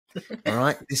All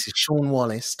right, this is Sean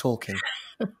Wallace talking.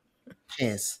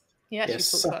 Cheers. Yeah,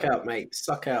 suck out, mate.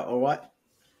 Suck out. All right.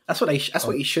 That's what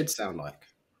he should sound like.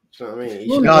 Do you know what I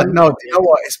mean? No. You know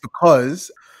what? It's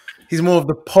because he's more of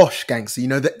the posh gangster. You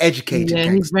know, the educated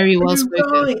gangster. He's very well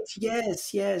spoken. Right.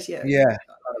 Yes. Yeah.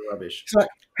 Rubbish. It's like,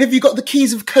 have you got the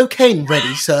keys of cocaine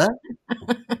ready, sir?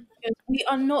 We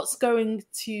are not going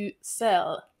to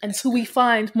sell until we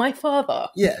find my father.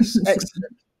 Yes,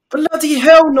 excellent. Bloody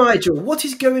hell, Nigel! What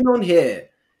is going on here?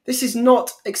 This is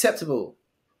not acceptable.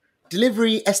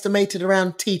 Delivery estimated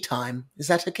around tea time. Is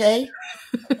that okay?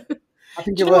 I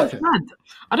think You you're know what's working. mad?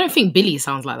 I don't think Billy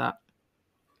sounds like that.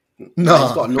 No.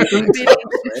 He's got a normal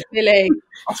accent. Billy.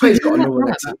 I swear he's got a normal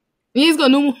accent. He's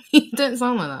got normal. He don't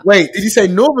sound like that. Wait, did you say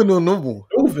northern or normal?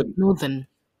 Northern.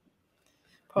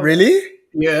 Really?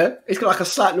 Yeah, he's got like a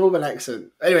slight northern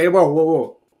accent. Anyway,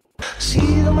 whoa.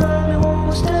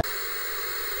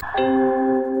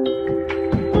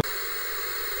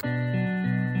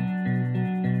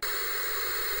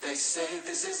 They say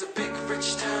this is a big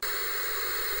rich town.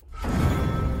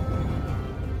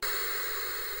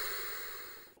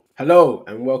 Hello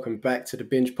and welcome back to the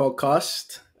Binge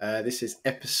Podcast. This is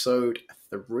episode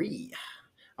 3.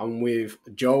 I'm with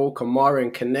Joel, Kamara,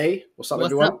 and Kane. What's up,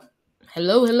 everyone? Up?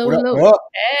 Hello. What?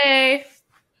 Hey.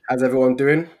 How's everyone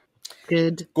doing?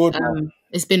 Good. Good.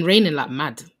 It's been raining like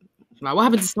mad. Like, what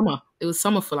happened to summer? It was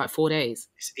summer for like 4 days.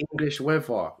 It's English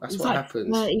weather. That's It's what like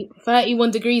happens.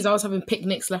 31 degrees. I was having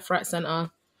picnics left, right, centre.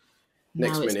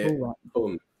 Next Now it's minute, all right,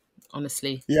 boom.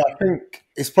 honestly. Yeah, I think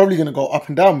it's probably going to go up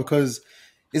and down because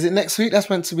is it next week that's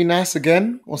meant to be nice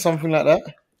again or something like that?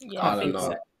 Yeah, I I think don't so.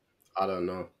 know.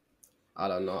 I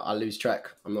don't know. I lose track.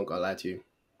 I'm not gonna lie to you.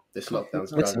 This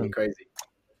lockdown's driving me crazy.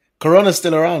 Corona's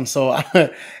still around, so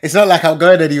it's not like I'm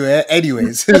going anywhere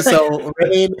anyways. So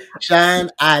rain, shine,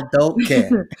 I don't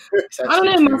care. It's I don't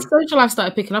know. actually My true. social life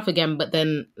started picking up again, but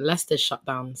then Leicester's shut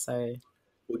down. So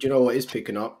Well, do you know what is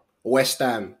picking up? West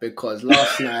Ham, because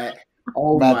last night,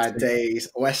 oh Mad my thing. days,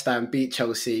 West Ham beat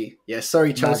Chelsea. Yeah,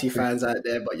 sorry, Chelsea thing. fans out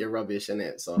there, but you're rubbish,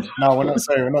 innit? So, No, we're not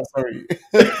sorry.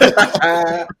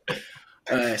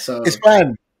 so It's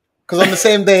fine. Because on the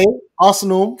same day,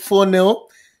 Arsenal 4-0,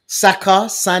 Saka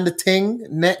signed a ting.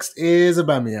 Next is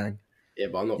Aubameyang. yeah,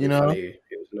 but I'm not You being know? funny.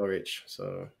 It was Norwich,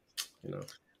 so you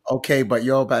Okay, but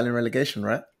you're battling relegation,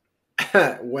 right?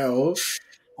 know. Well,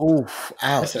 Oof,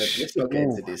 ouch. let's not get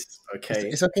into Ooh. this, okay?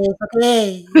 It's okay.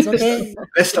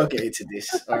 Let's not get into this.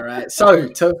 All right. So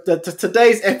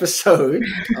today's episode,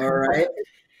 all right,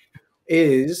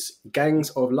 is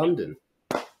Gangs of London.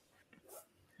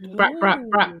 brat.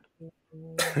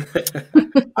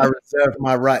 I reserve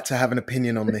my right to have an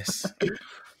opinion on this.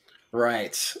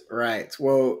 Right.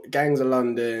 Well, Gangs of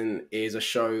London is a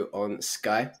show on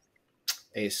Sky.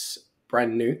 It's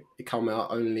brand new. It came out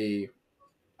only,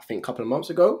 I think, a couple of months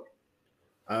ago.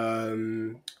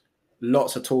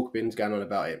 Lots of talk been going on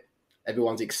about it.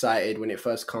 Everyone's excited when it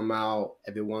first come out.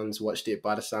 Everyone's watched it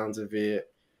by the sounds of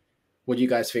it. What do you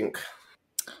guys think?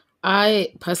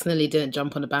 I personally didn't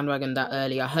jump on the bandwagon that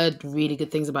early. I heard really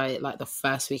good things about it like the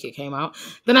first week it came out.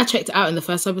 Then I checked it out and the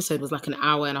first episode was like an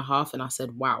hour and a half and I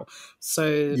said, wow.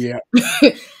 So Yeah.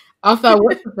 after I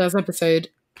watched the first episode,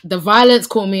 the violence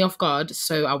caught me off guard.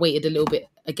 So I waited a little bit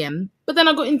again. But then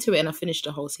I got into it and I finished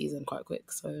the whole season quite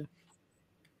quick. So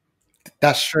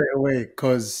That's straight away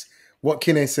because what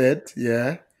Kine said,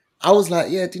 yeah. I was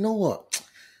like, yeah, do you know what?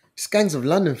 This Gangs of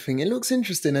London thing, it looks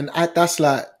interesting. And that's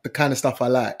like the kind of stuff I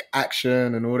like,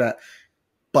 action and all that.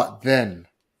 But then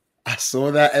I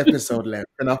saw that episode left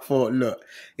and I thought, look,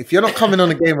 if you're not coming on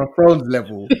a Game of Thrones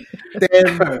level,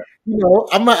 then,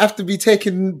 I might have to be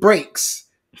taking breaks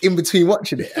in between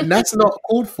watching it. And that's not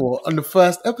called for on the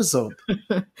first episode.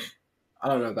 I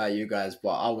don't know about you guys, but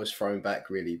I was thrown back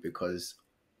really because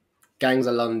Gangs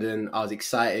of London, I was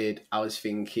excited. I was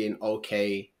thinking,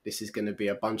 okay, this is going to be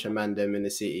a bunch of mandem in the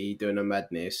city doing a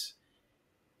madness.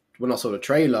 When I saw the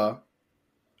trailer,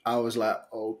 I was like,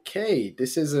 okay,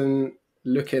 this isn't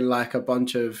looking like a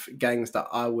bunch of gangs that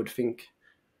I would think,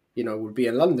 would be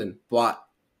in London. But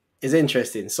it's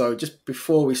interesting. So just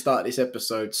before we start this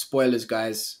episode, spoilers,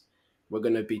 guys, we're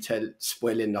going to be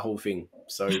spoiling the whole thing.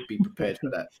 So be prepared for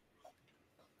that.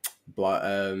 But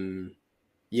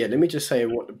yeah, let me just say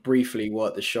briefly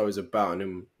what the show is about and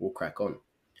then we'll crack on.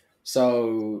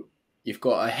 So you've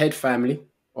got a head family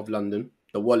of London,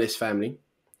 the Wallace family,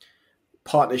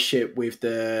 partnership with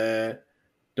the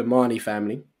Marnie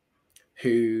family,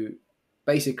 who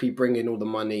basically bring in all the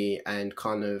money and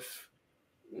kind of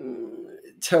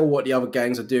tell what the other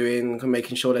gangs are doing,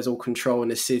 making sure there's all control in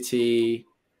the city.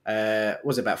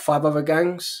 Was it about 5 other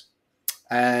gangs?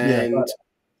 And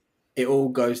it all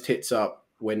goes tits up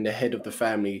when the head of the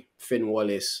family, Finn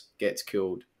Wallace, gets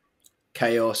killed.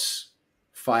 Chaos,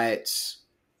 fights,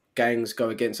 gangs go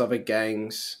against other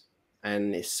gangs,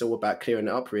 and it's all about clearing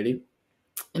it up, really.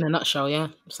 In a nutshell, yeah,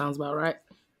 sounds about right.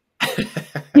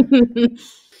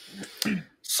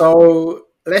 So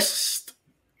let's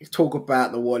talk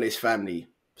about the Wallace family.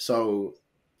 So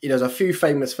there's a few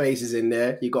famous faces in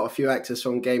there. You got a few actors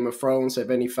from Game of Thrones. So if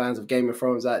any fans of Game of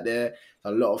Thrones out there,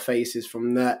 a lot of faces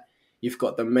from that. You've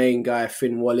got the main guy,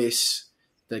 Finn Wallace,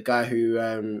 the guy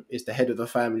who is the head of the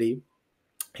family.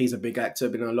 He's a big actor,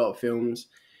 been in a lot of films.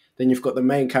 Then you've got the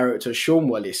main character, Sean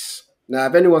Wallace. Now,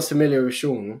 if anyone's familiar with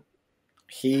Sean,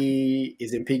 he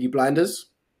is in Peaky Blinders.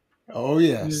 Oh,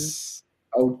 yes.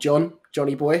 Oh,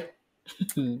 Johnny boy.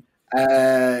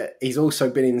 He's also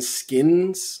been in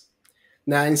Skins.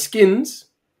 Now, in Skins,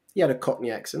 he had a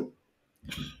Cockney accent.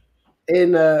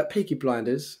 In Peaky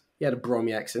Blinders, he had a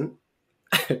Brommy accent.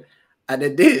 And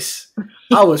in this,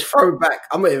 I was thrown back.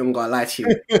 I'm not even going to lie to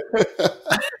you.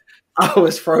 I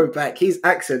was thrown back. His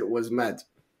accent was mad.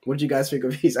 What did you guys think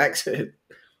of his accent?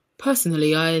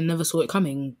 Personally, I never saw it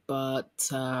coming, but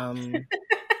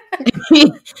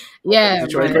yeah,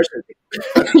 Did you try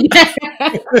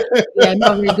yeah,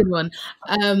 not a really good one.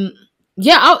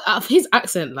 His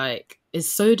accent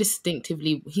is so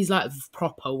distinctively. He's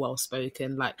proper well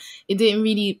spoken. It didn't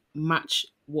really match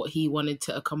what he wanted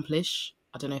to accomplish.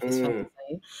 I don't know if it's fair to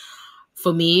say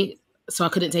for me, so I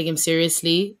couldn't take him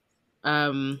seriously.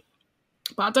 But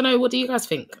I don't know. What do you guys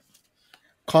think?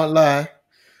 Can't lie,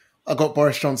 I got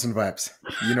Boris Johnson vibes.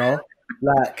 You know,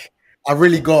 I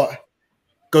really got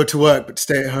go to work but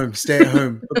stay at home. Stay at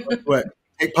home, go to work,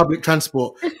 take public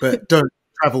transport, but don't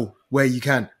travel where you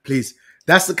can, please.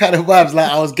 That's the kind of vibes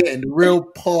I was getting, real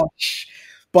posh.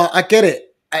 But I get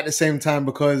it at the same time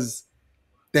because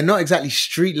they're not exactly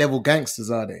street level gangsters,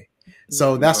 are they?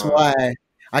 So that's why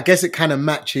I guess it kind of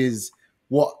matches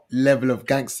what level of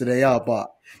gangster they are.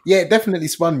 But yeah, it definitely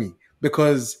spun me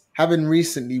because having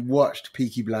recently watched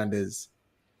Peaky Blinders,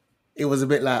 it was a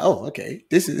bit like, oh, okay,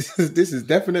 this is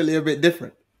definitely a bit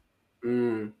different.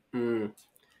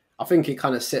 I think it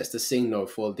kind of sets the scene though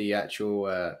for the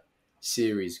actual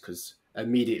series because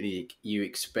immediately you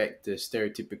expect the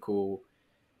stereotypical.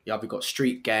 You either got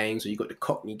street gangs or you got the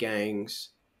Cockney gangs,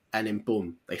 and then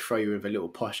boom, they throw you with a little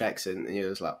posh accent, and you're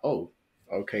just like, oh,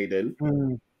 okay then.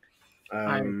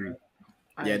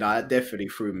 That definitely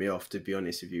threw me off, to be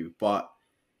honest with you. But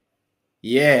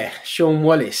yeah, Sean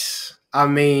Wallace. I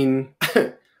mean,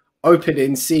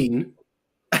 opening scene,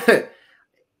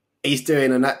 he's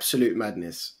doing an absolute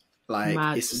madness.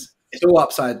 It's all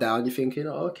upside down. You're thinking,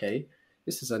 oh, okay,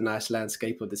 this is a nice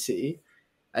landscape of the city,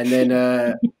 and then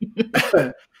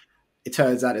it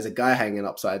turns out there's a guy hanging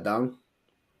upside down.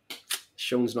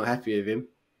 Sean's not happy with him.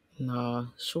 No,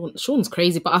 Sean's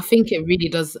crazy, but I think it really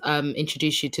does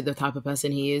introduce you to the type of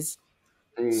person he is.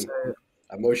 So,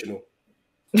 emotional.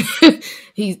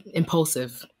 He's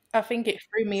impulsive. I think it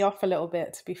threw me off a little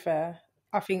bit, to be fair.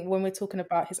 I think when we're talking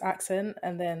about his accent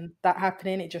and then that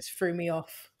happening, it just threw me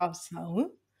off. I was like, huh?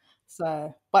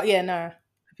 So, but yeah, no, I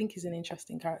think he's an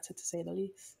interesting character to say the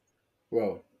least.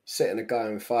 Well, setting a guy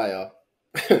on fire,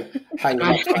 hanging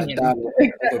upside down on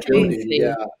the building,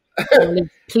 yeah.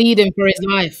 Pleading for his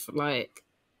life,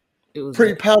 it was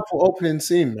pretty powerful opening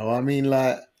scene, though. I mean,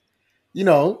 the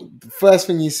first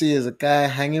thing you see is a guy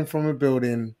hanging from a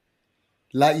building,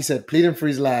 like you said, pleading for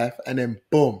his life, and then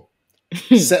boom,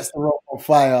 sets the rope on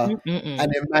fire, and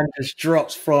then man just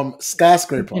drops from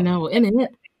skyscraper. You know, isn't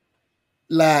it?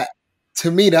 To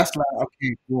me, that's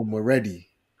okay, boom, we're ready.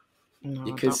 No,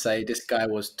 you could say this guy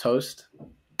was toast.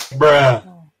 Bruh.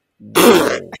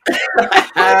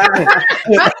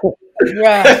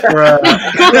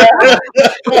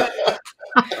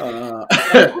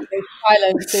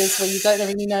 Silences where you don't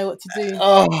really know what to do.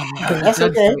 Oh, that's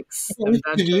okay.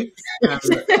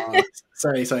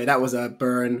 Sorry, that was a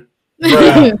burn.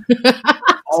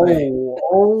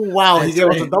 Oh, wow! He gave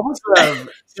us a double slam.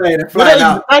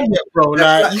 Bro.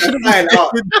 You should have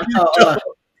out.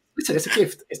 Listen, it's a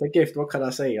gift. It's a gift. What can I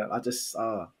say? I just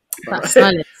that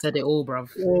silence said it all, bro.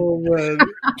 Oh man.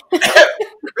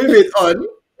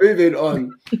 Moving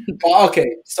on. But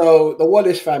okay, so the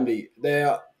Wallace family,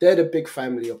 they're the big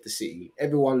family of the city.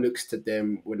 Everyone looks to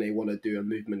them when they want to do a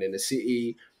movement in the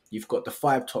city. You've got the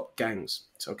 5 top gangs.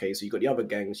 Okay, so you've got the other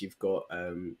gangs. You've got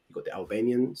the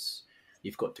Albanians,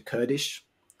 you've got the Kurdish,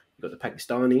 you've got the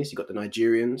Pakistanis, you've got the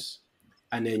Nigerians,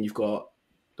 and then you've got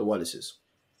the Wallaces,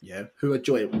 who are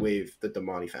joined with the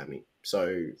Damani family.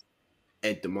 So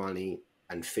Ed Damani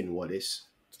and Finn Wallace,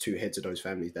 the 2 heads of those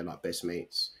families, they're like best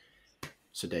mates.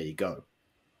 So there you go.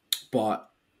 But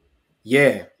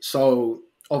yeah, so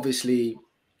obviously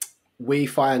we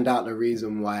find out the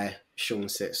reason why Sean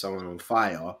set someone on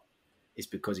fire is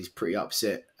because he's pretty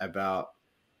upset about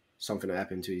something that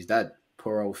happened to his dad.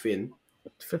 Poor old Finn.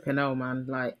 Flipping hell, man.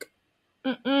 Like,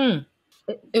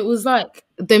 it was like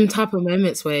them type of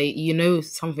moments where you know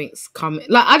something's coming.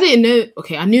 Like, I didn't know.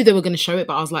 Okay, I knew they were going to show it,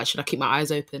 but I was like, should I keep my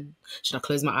eyes open? Should I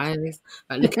close my eyes?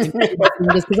 Like, look at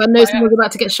because I know someone's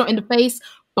about to get shot in the face.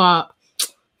 But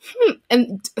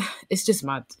and it's just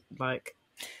mad. Like,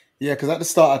 Yeah, because at the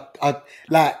start, I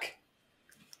like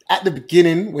at the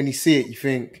beginning when you see it, you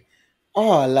think,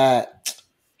 oh, like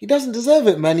he doesn't deserve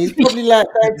it, man. He's probably like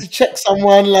trying to check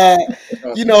someone, like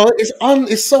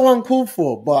it's so uncalled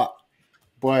for. But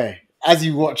boy, as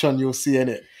you watch on, you'll see in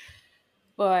it.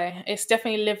 Boy, it's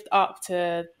definitely lived up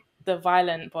to the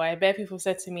violent. Boy, bare people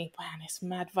said to me, "Man, it's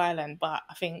mad violent." But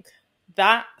I think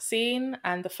that scene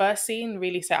and the first scene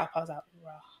really set up. I was like,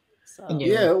 "Rah." So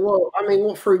Yeah, well, I mean,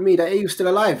 what threw me that he was still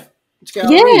alive. Do you get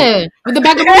what I mean? with the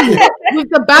bag of money, with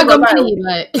the bag of money,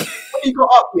 like. When he got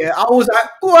up, I was like,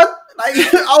 what?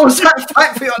 Like, I was like,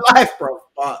 fight for your life, bro.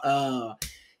 But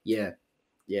yeah,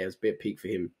 it was a bit peak for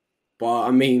him. But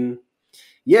I mean,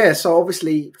 yeah. So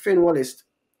obviously, Finn Wallace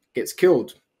gets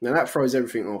killed. Now that throws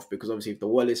everything off because obviously, if the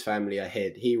Wallace family are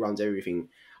ahead, he runs everything.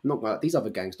 I'm not gonna, these other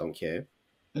gangs don't care.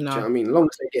 Do you know what I mean? As long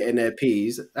as they get in their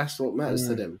peas, that's what matters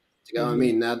to them. Do you know what I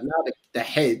mean? Now the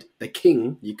head, the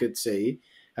king, you could say,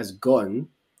 has gone.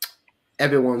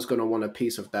 Everyone's gonna want a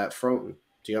piece of that throne.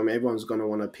 Do you know what I mean? Everyone's gonna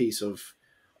want a piece of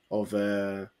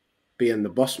being the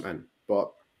boss man.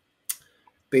 But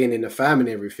being in the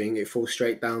family and everything, it falls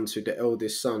straight down to the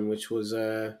eldest son, which was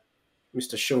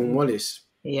Mr. Sean Wallace.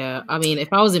 Yeah, I mean,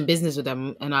 if I was in business with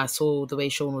them and I saw the way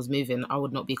Sean was moving, I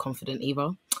would not be confident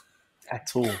either.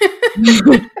 At all.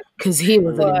 Because he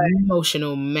was an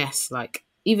emotional mess. Like,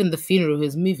 even the funeral, he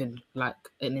was moving like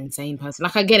an insane person.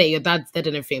 Like, I get it, your dad's dead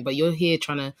and everything, but you're here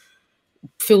trying to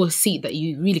fill a seat that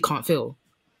you really can't fill.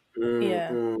 yeah.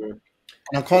 And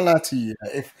I can't lie to you,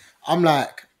 if I'm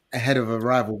like ahead of a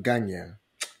rival gang,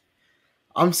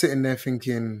 I'm sitting there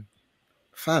thinking,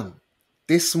 fam,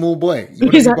 this small boy, you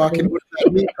want to be barking orders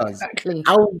at me, cuz Exactly.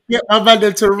 I will get my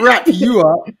man to wrap you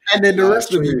up and then the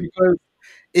rest of you, because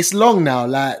it's long now.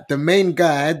 Like, the main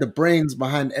guy, the brains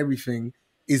behind everything,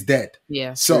 is dead.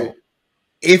 Yeah. So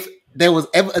if there was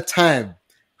ever a time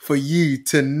for you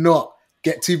to not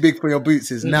get too big for your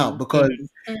boots, is now, because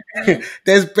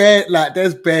there's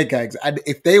bare gangs, and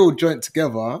if they all joined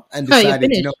together and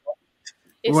decided, you know,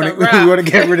 we want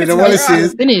to get rid of the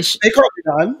Wallaces, Finish. they can't be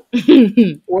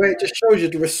done. Well, it just shows you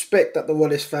the respect that the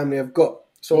Wallace family have got.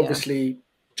 So obviously,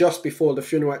 just before the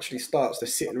funeral actually starts, they're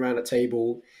sitting around a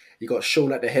table. You got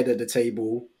Sean at the head of the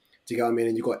table. Do you get what I mean?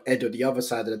 And you got Ed at the other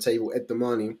side of the table, Ed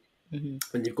Damani,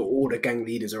 and you've got all the gang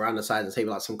leaders around the side of the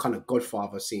table, like some kind of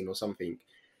Godfather scene or something.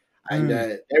 And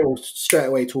they're all straight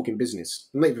away talking business.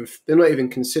 They're not even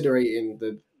considering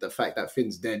the fact that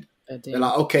Finn's dead. They're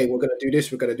like, okay, we're going to do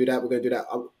this, we're going to do that, we're going to do that.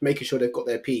 I'm making sure they've got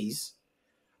their P's.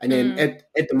 And then Ed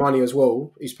Damani as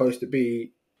well, he's supposed to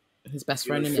be his best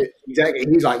friend, isn't it? Exactly.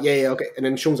 He's like, yeah, okay. And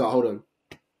then Sean's like, hold on.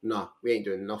 Nah, we ain't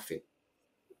doing nothing.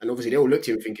 And obviously they all looked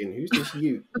at him thinking, who's this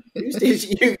you? Who's this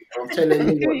you? I'm telling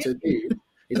him what to do.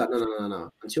 He's like, no.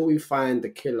 Until we find the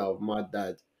killer of my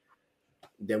dad,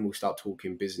 then we'll start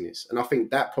talking business. And I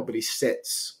think that probably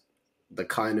sets the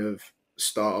kind of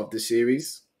start of the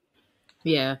series.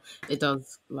 Yeah, it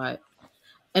does. Like,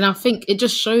 and I think it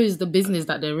just shows the business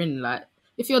that they're in. Like,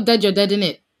 if you're dead,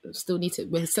 innit? Still need to.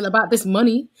 We're still about this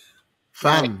money.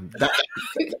 Fam, that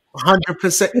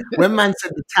 100%. When man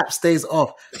said the tap stays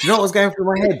off, you know what was going through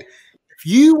my head? If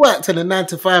you worked in a 9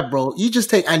 to 5, bro, you just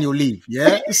take annual leave,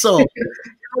 yeah? So, you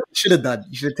know what you should have done?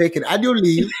 You should have taken annual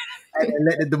leave and then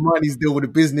let the Damanis deal with the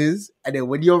business. And then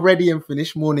when you're ready and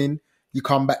finished morning, you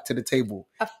come back to the table.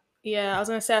 I was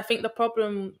going to say, I think the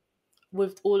problem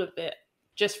with all of it,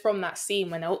 just from that scene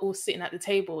when they're all sitting at the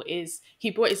table, is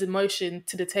he brought his emotion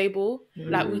to the table.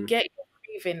 Like, we get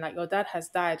grieving, like, your dad has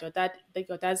died, your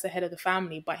dad's the head of the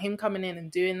family, but him coming in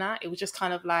and doing that, it was just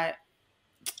kind of like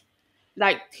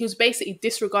he was basically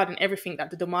disregarding everything that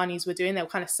the Damanis were doing. They were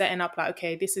kind of setting up like,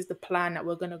 okay, this is the plan that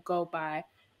we're going to go by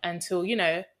until, you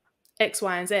know, X,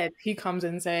 Y, and Z. He comes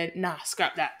and said, nah,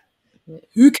 scrap that.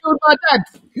 Who killed my dad?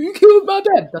 Who killed my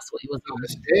dad? That's what he was doing.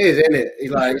 It is, isn't it?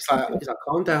 He's like,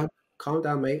 calm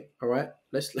down, mate. All right,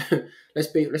 let's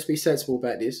be sensible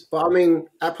about this. But I mean,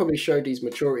 that probably showed his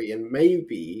maturity, and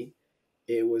maybe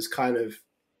it was kind of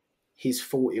his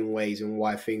fault in ways and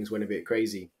why things went a bit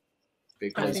crazy,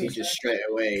 because he just straight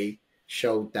away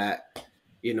showed that,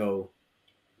 you know,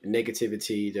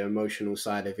 negativity, the emotional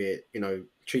side of it. You know,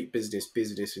 treat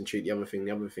business, and treat the other thing.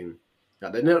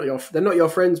 Like, they're not your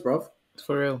friends, bruv.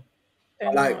 For real.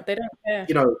 They're Like, not. They don't care.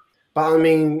 you know, but I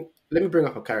mean, let me bring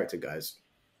up a character, guys.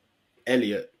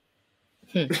 Elliot.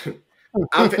 I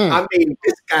mean,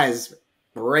 this guy's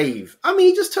brave. I mean,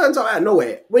 he just turns out of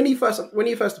nowhere. When he first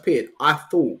appeared, I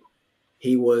thought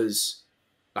he was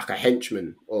like a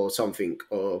henchman or something,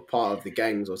 or part of the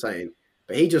gangs or something.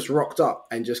 But he just rocked up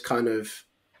and just kind of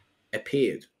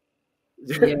appeared.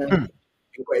 Yeah.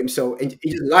 He got himself, and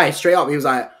he just lied straight up. He was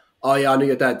like, "Oh yeah, I know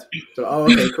your dad." So,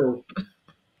 oh, okay, cool.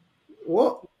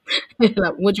 What?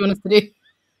 Like, what do you want us to do?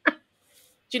 Do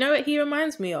you know what he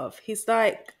reminds me of? He's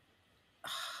like,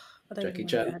 I don't Jackie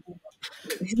even know. Chan.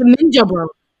 He's a ninja, bro.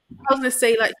 I was gonna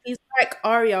say, like, he's like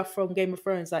Arya from Game of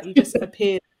Thrones. Like, he just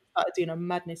appeared, started doing a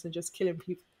madness and just killing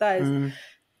people. That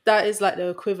is like the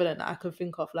equivalent that I can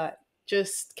think of. Like,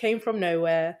 just came from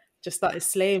nowhere, just started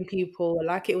slaying people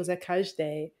like it was a cash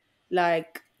day.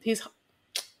 Like, he's,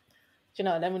 you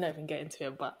know, let me not even get into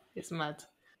it, but it's mad.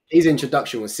 His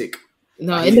introduction was sick.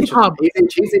 No, Like, in the pub.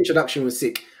 His introduction was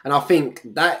sick, and I think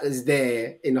that is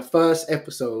there in the first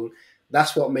episode.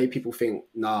 That's what made people think,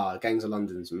 nah, Gangs of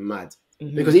London's mad.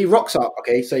 Because he rocks up,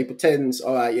 okay, so he pretends,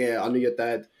 all right, yeah, I know your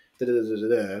dad,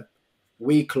 da-da-da-da-da.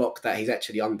 We clock that he's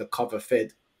actually undercover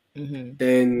fed.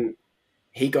 Then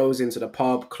he goes into the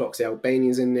pub, clocks the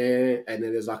Albanians in there, and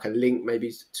then there's like a link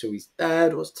maybe to his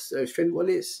dad or Finn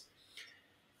Wallace.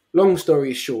 Long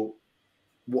story short,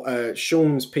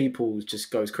 Sean's people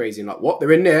just goes crazy and like, what?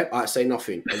 They're in there? I say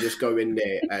nothing. I just go in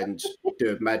there and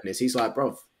do a madness. He's like,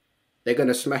 bruv, they're going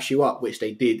to smash you up, which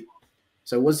they did.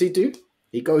 So what does he do?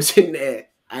 He goes in there,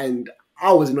 and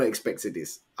I was not expecting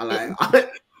this.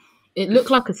 It looked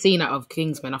like a scene out of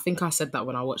Kingsman. I think I said that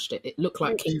when I watched it. It looked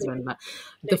like Kingsman. Like,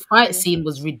 the fight scene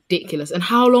was ridiculous, and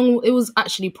how long? It was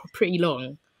actually pretty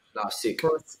long. Nah, sick.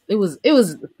 It was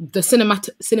the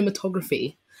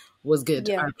cinematography was good.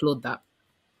 Yeah. I applaud that.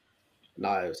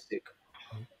 Nah, it was sick.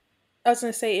 I was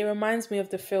gonna say, it reminds me of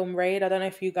the film Raid. I don't know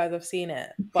if you guys have seen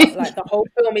it, but like the whole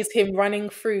film is him running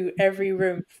through every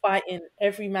room, fighting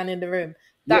every man in the room.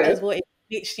 That is what it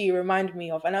literally reminded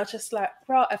me of, and I was just like,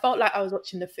 bro, I felt like I was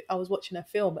watching a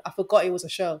film. I forgot it was a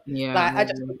show. Yeah, like I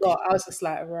just forgot. I was just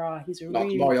like, rah, he's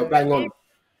really. No, you're bang on.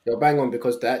 You're bang on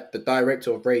because the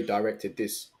director of Raid directed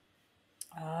this.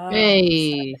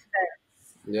 Hey.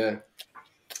 Yeah.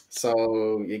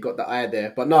 So you got the eye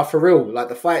there, but no, for real, like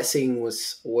the fight scene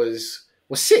was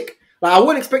sick. Like I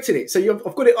wasn't expecting it. So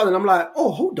I've got it on, and I'm like,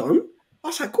 oh, hold on. I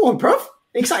was like, go on, bruv.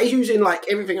 He's like, he's using like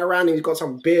everything around him. He's got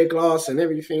some beer glass and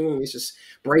everything. He's just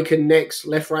breaking necks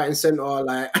left, right, and center.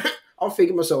 Like I'm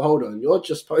thinking to myself, hold on, you're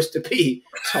just supposed to be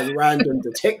some random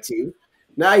detective.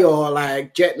 Now you're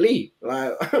like Jet Li.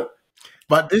 Like,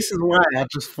 but this is why I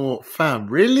just thought, fam,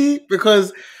 really?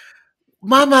 Because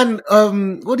my man,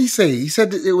 what did he say? He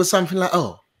said it was something like,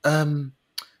 because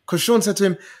Sean said to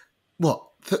him, what,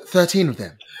 13 of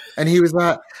them? And he was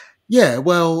like, yeah,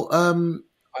 well,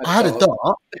 I had a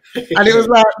dart. And it was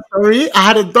like, sorry, I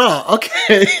had a dart.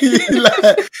 Okay.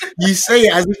 Like, you say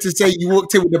it as if to say you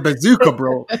walked in with a bazooka,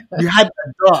 bro. You had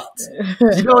a dart.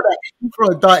 You know that if you throw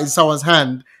a dart in someone's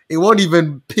hand, it won't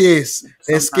even pierce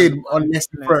their skin unless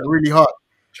you throw it really hard.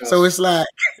 So it's like,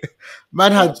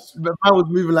 man was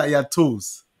moving like he had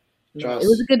tools. Yeah, it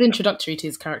was a good introductory to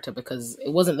his character because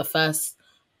it wasn't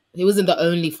the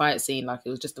only fight scene. Like, it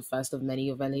was just the first of many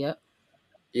of Elliot.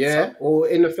 Yeah, or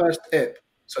in the first ep.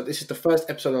 So this is the first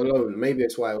episode alone. Maybe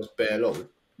that's why it was bare long.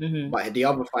 But the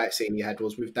other fight scene he had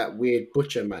was with that weird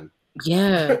butcher man.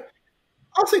 Yeah.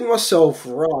 I think myself,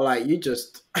 raw, like you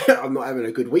just, I'm not having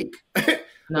a good week.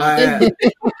 No, like,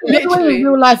 literally, in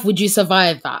real life, would you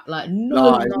survive that? Like,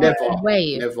 no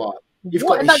way. Never. You've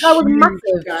What? got That this guy was huge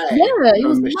massive. guy, Yeah, he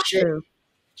was machete, massive.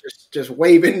 just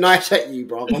waving knives at you,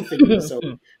 bro. I'm thinking to myself,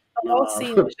 The whole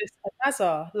scene was just a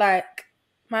mazza. Like,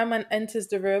 my man enters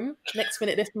the room. Next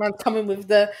minute, this man's coming with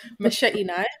the machete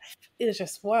knife. It was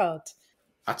just wild.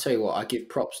 I tell you what, I give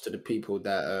props to the people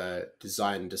that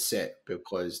designed the set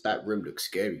because that room looks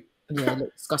scary. Yeah, it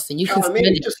looked disgusting. You You know can what I smell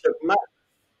mean? it. It just looked mad.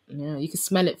 Yeah, you can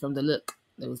smell it from the look.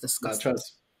 It was No, disgusting.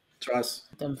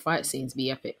 trust. Them fight scenes be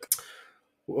epic.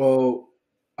 Well,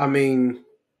 I mean,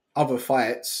 other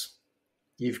fights,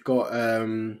 you've got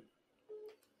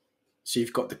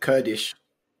you've got the Kurdish.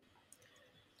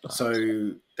 So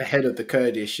the head of the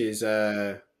Kurdish is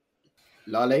Lale.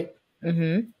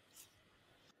 Mm-hmm.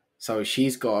 So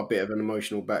she's got a bit of an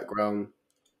emotional background,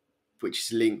 which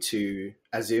is linked to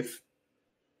Azif,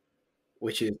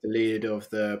 which is the leader of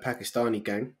the Pakistani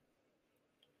gang.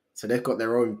 So they've got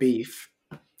their own beef.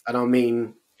 And I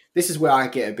mean, this is where I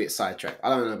get a bit sidetracked. I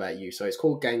don't know about you. So it's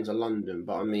called Gangs of London,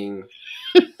 but I mean,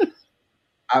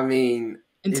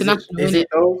 International, is it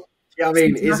though? Yeah, I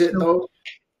mean, is it international. though?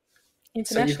 So you've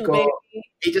International, got, baby.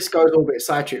 it just goes all a bit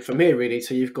sidetracked from here, really.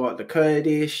 So you've got the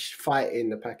Kurdish fighting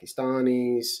the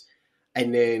Pakistanis,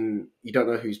 and then you don't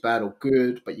know who's bad or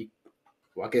good, but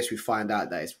well, I guess we find out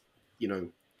that it's,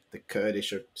 the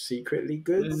Kurdish are secretly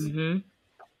good, Mm-hmm.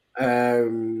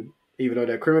 even though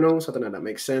they're criminals. I don't know if that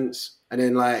makes sense. And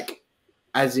then, like,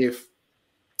 as if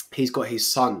he's got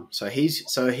his son, so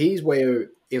he's way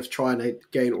of trying to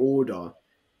gain order.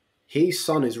 His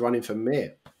son is running for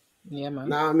mayor. Yeah, man.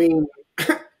 Now, I mean,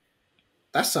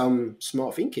 that's some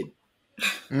smart thinking.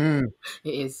 Mm, It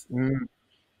is. mm.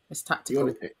 It's You tactical.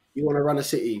 want to run a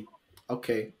city,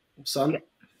 okay, son,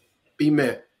 be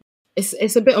mayor.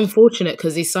 It's a bit unfortunate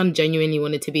because his son genuinely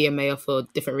wanted to be a mayor for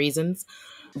different reasons,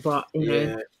 but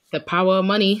Yeah, the power of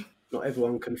money. not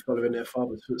everyone can follow in their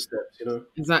father's footsteps.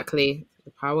 Exactly,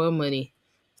 the power of money.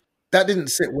 That didn't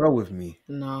sit well with me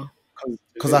No.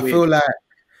 because A I bit feel weird.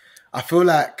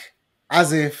 like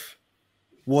as if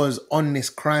was on this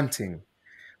crime thing,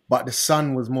 but the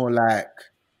son was more like,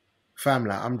 fam,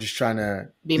 like I'm just trying to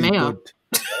Be do mayor. good.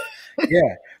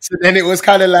 Yeah. So then it was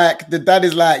kind of like the dad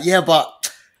is like, yeah,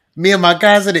 but me and my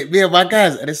guys in it, me and my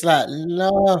guys, and it's like,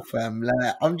 no, fam,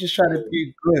 like I'm just trying to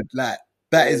do good, like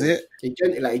that is it. He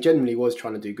genuinely was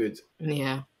trying to do good.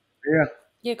 Yeah. Yeah.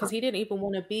 Yeah, because he didn't even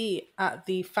want to be at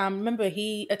the Remember,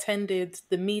 he attended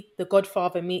the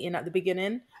Godfather meeting at the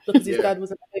beginning because his Yeah. dad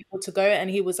wasn't able to go, and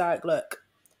he was like, "Look,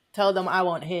 tell them I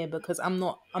won't here because I'm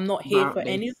not here About for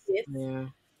any of this. this." Yeah.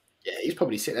 Yeah, he's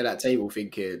probably sitting at that table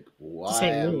thinking, This why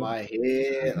ain't am me. I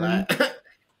here? Mhm. Like,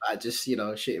 I just,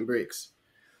 shitting bricks.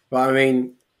 But I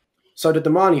mean, so the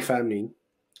Damani family,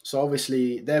 so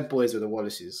obviously they're boys with the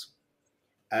Wallaces.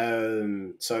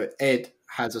 So Ed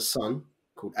has a son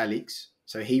called Alex.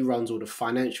 So he runs all the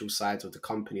financial sides of the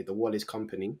company, the Wallace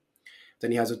company.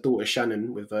 Then he has a daughter,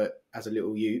 Shannon, as a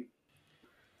little you.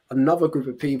 Another group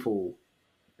of people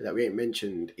that we ain't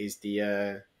mentioned is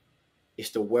it's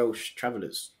the Welsh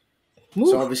travellers. So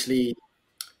Oof. obviously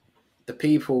the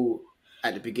people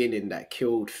at the beginning that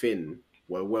killed Finn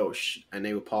were Welsh, and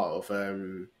they were part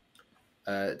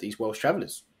of these Welsh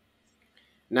travellers.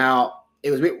 Now,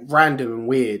 it was a bit random and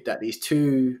weird that these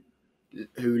two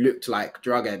who looked like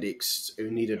drug addicts who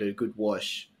needed a good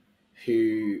wash,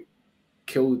 who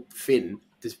killed Finn,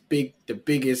 the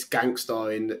biggest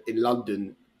gangster in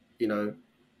London,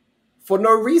 for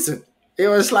no reason. It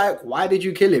was like, why did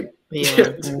you kill him? Yeah.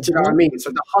 Do you know what I mean?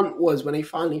 So the hunt was when they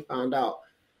finally found out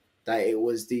that it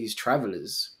was these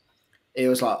travelers. It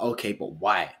was like, okay, but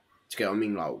why? Do you get what I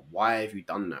mean? Like, why have you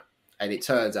done that? And it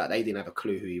turns out they didn't have a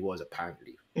clue who he was,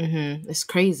 apparently. It's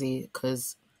crazy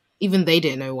because even they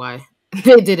didn't know why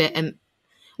they did it, and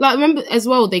like remember as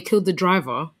well they killed the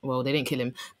driver. Well, they didn't kill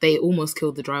him. They almost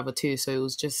killed the driver too. So it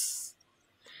was just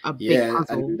a big Yeah,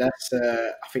 puzzle. and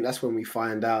I think that's when we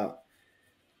find out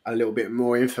a little bit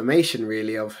more information,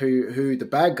 really, of who the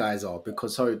bad guys are.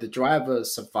 Because the driver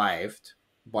survived,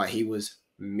 but he was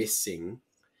missing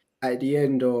at the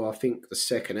end of, I think, the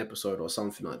second episode or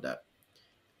something like that.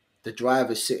 The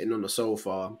driver's sitting on the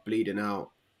sofa, bleeding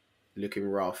out, looking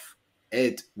rough.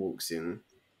 Ed walks in,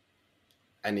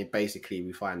 and then basically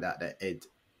we find out that Ed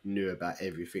knew about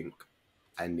everything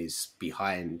and is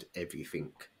behind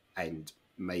everything and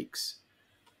makes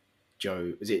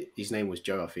Joe, his name was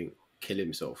Joe, I think, kill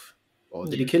himself. Or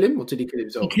did he kill him or did he kill He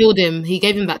himself? killed him. He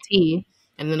gave him that tea,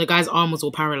 and then the guy's arm was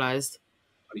all paralyzed,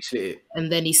 Or he slit it.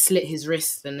 and then he slit his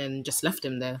wrist, and then just left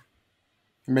him there.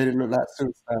 Made it look like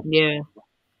suicide. Yeah,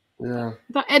 Yeah.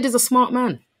 that Ed is a smart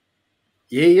man.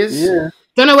 Yeah, he is. Yeah.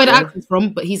 Don't know where the Yeah. accent's from,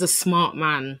 but he's a smart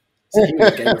man. So he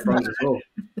was Game of Thrones as well.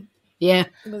 Yeah,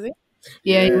 Was it?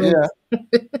 yeah. he was. Yeah.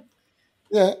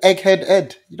 Yeah. Egghead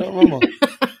Ed. You don't remember?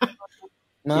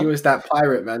 No. He was that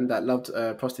pirate, man, that loved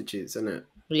prostitutes, isn't it?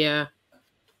 Yeah.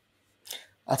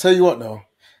 I'll tell you what though.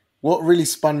 What really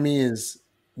spun me is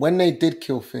when they did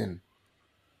kill Finn,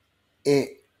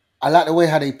 I like the way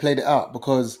how they played it out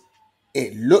because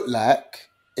it looked like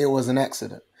it was an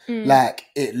accident. Like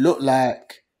it looked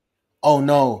like, oh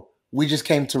no, we just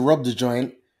came to rob the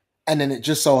joint, and then it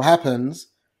just so happens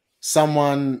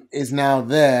someone is now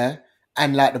there,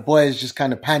 and like the boys just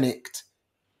kind of panicked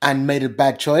and made a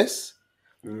bad choice.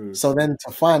 So then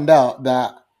to find out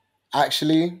that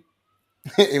actually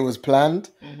it was planned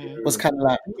was kind of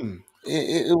like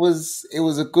it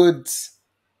was a good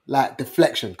like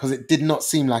deflection because it did not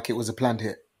seem like it was a planned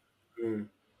hit.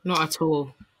 Not at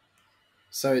all.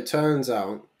 So it turns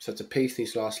out, so to piece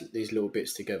these little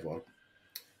bits together,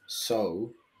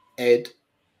 so Ed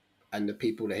and the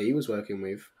people that he was working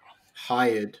with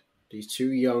hired these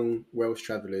two young Welsh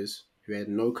travellers who had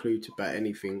no clue about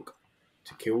anything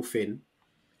to kill Finn,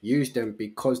 used them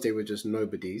because they were just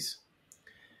nobodies.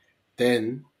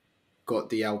 then got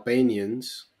the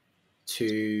Albanians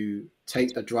to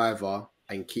take the driver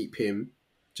and keep him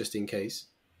just in case.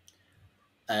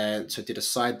 And so did a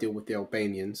side deal with the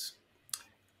Albanians.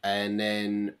 And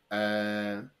then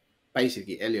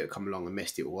basically Elliot come along and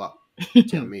messed it all up. Do you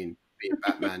know what I mean? Being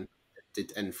Batman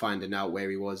and finding out where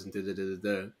he was and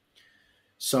da.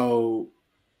 So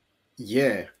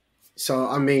yeah. So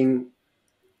I mean,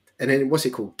 and then what's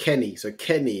it called? Kenny. So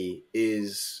Kenny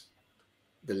is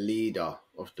the leader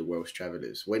of the Welsh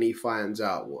Travellers. When he finds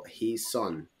out what his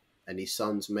son and his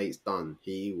son's mates done,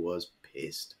 he was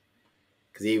pissed.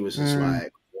 Because he was just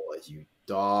like, what have you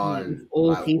done?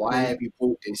 Like, why have you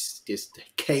brought this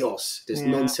chaos, this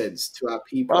nonsense to our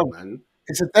people, man?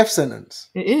 It's a death sentence.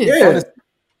 It is. Yeah.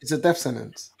 It's a death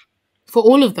sentence. For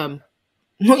all of them.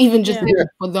 Not even just him,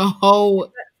 for the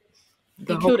whole... He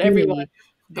killed everyone.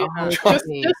 Just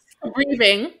for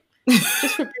breathing.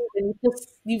 Just for breathing.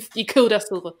 You killed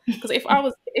us all. Because if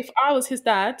I was his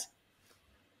dad,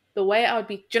 the way I would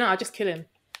be... Do you know, I'd just kill him.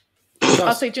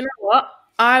 I'll say, do you know what?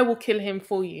 I will kill him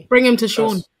for you. Bring him to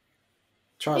Sean.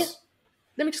 Trust. Yeah.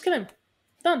 Let me just kill him.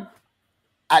 Done.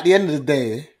 At the end of the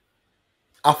day,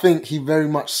 I think he very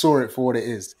much saw it for what it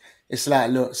is. It's like,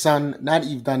 look, son, now that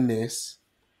you've done this,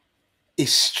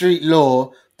 it's street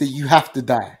law that you have to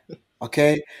die.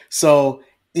 Okay? So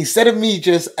instead of me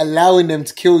just allowing them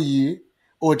to kill you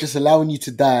or just allowing you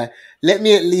to die, let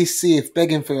me at least see if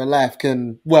begging for your life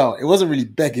can... Well, it wasn't really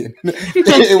begging.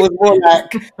 It was more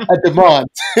like a demand.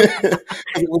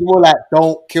 It was more like,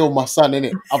 don't kill my son,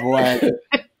 innit? Otherwise,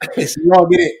 it's long,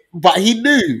 innit? But he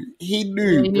knew,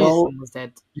 bro. His son was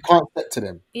dead. You can't step to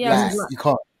them. Yeah, you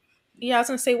can't. Yeah, I was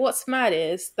going to say, what's mad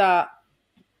is that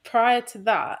prior to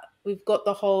that, we've got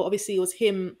the whole... Obviously, it was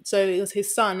him. So it was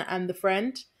his son and the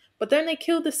friend. But then they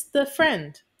killed the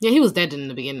friend. Yeah, he was dead in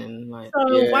the beginning. Like,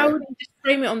 so why would he just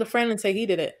frame it on the friend and say he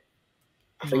did it?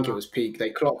 I think it was peak. They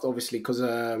clocked, obviously, because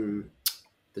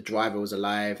the driver was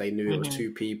alive. They knew it was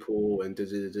two people. And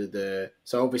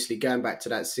So obviously, going back to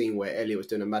that scene where Elliot was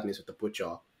doing a madness with the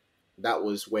butcher, that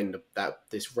was when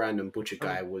this random butcher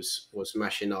guy was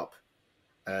mashing up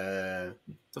the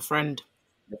friend.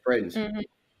 The friends. Mm-hmm.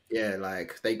 Yeah,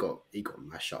 like he got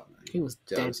mashed up, man. He was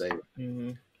dead. What I'm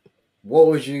saying? What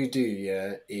would you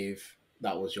do, if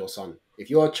that was your son? If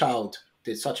your child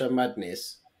did such a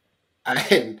madness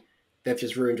and they've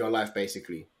just ruined your life,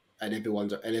 basically, and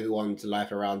everyone's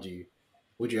life around you,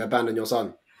 would you abandon your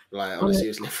son? Like, on a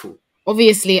serious level?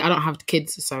 Obviously, I don't have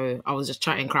kids, so I was just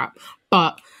chatting crap.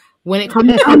 But when it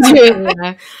comes down to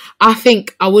it, I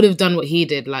think I would have done what he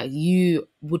did. Like, you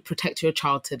would protect your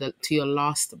child to your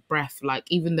last breath. Like,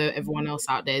 even though everyone else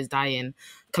out there is dying,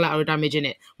 collateral damage in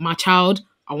it. My child,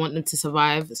 I want them to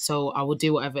survive, so I will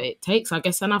do whatever it takes, I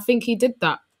guess. And I think he did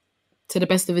that to the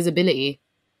best of his ability.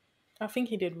 I think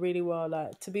he did really well.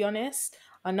 Like, to be honest,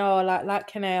 I know, like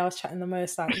Kene, I was chatting the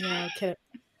most. Like, kill him.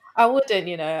 I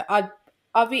wouldn't,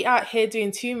 I'd be out here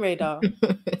doing Tomb Raider,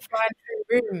 flying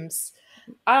through rooms.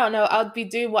 I don't know. I'd be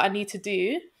doing what I need to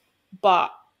do,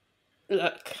 but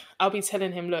look, I'll be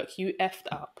telling him, look, you effed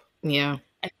up. Yeah,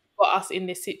 and you got us in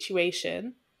this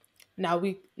situation. Now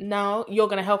you're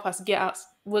gonna help us get out.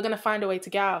 We're gonna find a way to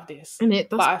get out of this.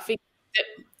 But I think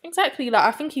exactly, like,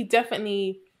 I think he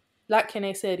definitely, like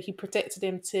Kene said, he protected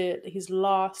him to his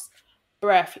last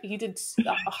breath. He did.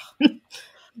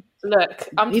 Look,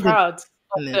 I'm proud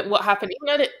of what happened.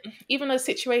 Even though the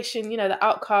situation, the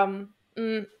outcome.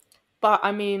 But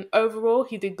I mean, overall,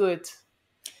 he did good.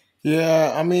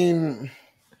 Yeah, I mean,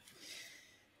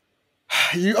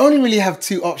 you only really have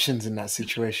two options in that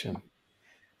situation,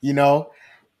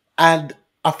 and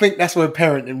I think that's where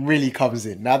parenting really comes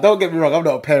in. Now, don't get me wrong, I'm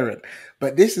not a parent,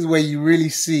 but this is where you really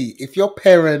see if your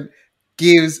parent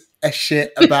gives a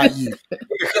shit about you,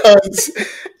 because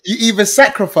you either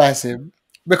sacrifice him,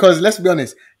 because let's be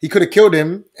honest, he could have killed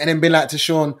him and then been like to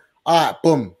Sean, all right,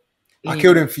 boom, I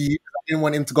killed him for you. I didn't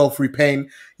want him to go through pain.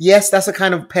 Yes, that's a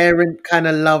kind of parent, kind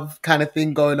of love kind of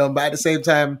thing going on, but at the same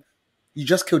time, you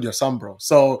just killed your son, bro.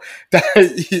 So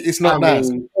it's not nice.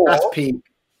 That's peak.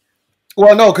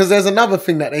 Well, no, because there's another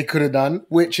thing that they could have done,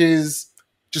 which is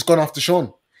just gone after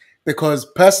Sean. Because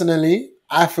personally,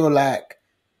 I feel like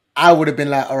I would have been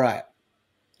like, all right,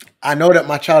 I know that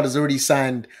my child has already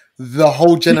signed the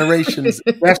whole generation's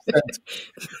death sentence.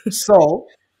 So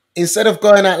instead of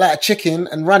going out like a chicken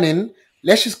and running,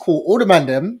 let's just call all the man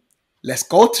them. Let's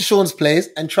go to Sean's place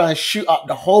and try and shoot up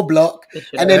the whole block.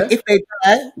 And then if they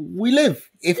die, we live.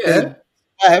 If they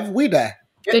survive, we die.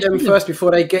 Get them first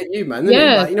before they get you, man.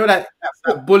 Yeah. Like, you know that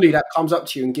bully that comes up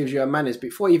to you and gives you a manners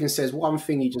before he even says one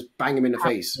thing, you just bang him in the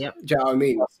face. Yep. Do you know what I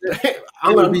mean?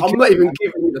 I'm not even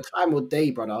giving you the time of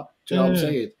day, brother. Do you know what I'm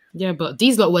saying? Yeah, but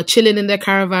these lot were chilling in their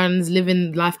caravans,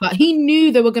 living life. Like, he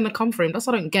knew they were gonna come for him. That's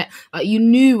what I don't get. Like, you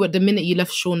knew at the minute you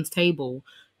left Sean's table,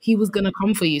 he was gonna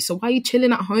come for you. So why are you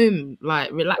chilling at home,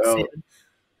 like relaxing? Well,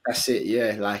 that's it.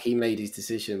 Yeah, like he made his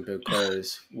decision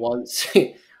because once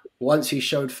he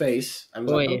showed face and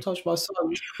was like, "Don't touch my son,"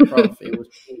 bruv, it was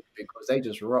peak because they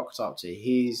just rocked up to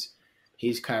his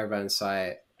caravan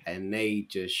site and they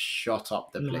just shot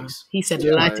up the place. He said,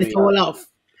 You know "Light what I it mean? all off."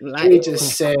 He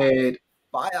just said,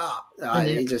 "Fire!" Like,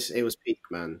 it was peak,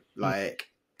 man. Like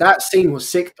that scene was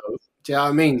sick though. Do you know what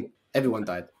I mean? Everyone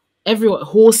died. Everyone,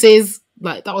 horses,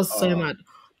 like that was so mad.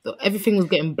 Everything was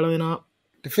getting blown up.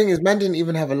 The thing is, man didn't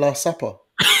even have a Last Supper.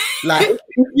 Like,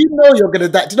 you know you're gonna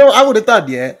die. Do you know what I would have done?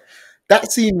 Yeah,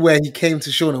 that scene where he came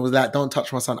to Sean and was like, "Don't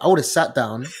touch my son." I would have sat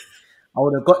down. I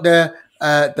would have got the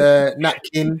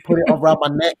napkin, put it around my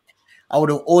neck. I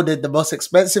would have ordered the most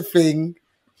expensive thing,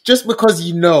 just because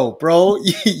you know, bro,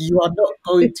 you are not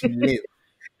going to live.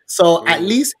 So at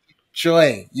least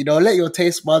enjoy. You know, let your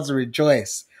taste buds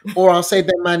rejoice. Or I'll say,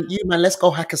 then, man, let's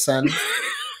go Hakkasan.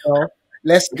 You know,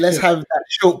 let's have that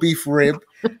short beef rib,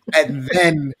 and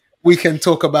then we can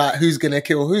talk about who's gonna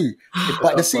kill who.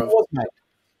 But the scene was mad.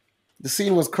 The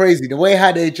scene was crazy. The way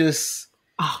how they just,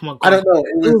 oh my god, I don't know.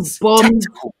 It was bombs.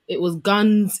 tactical. It was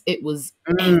guns. It was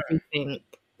everything.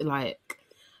 Like,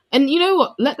 and you know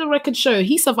what? Let the record show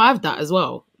he survived that as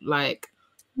well. Like,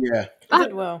 Yeah, He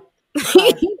did well.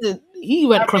 he did. He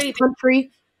went I cross really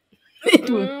country. A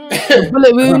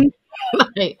bullet wound.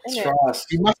 Like, Trust.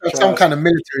 he must have some kind of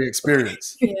military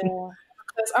experience. Yeah,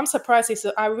 because I'm surprised.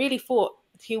 I really thought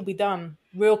he'll be done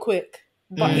real quick,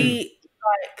 but he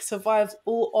like survived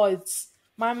all odds.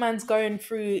 My man's going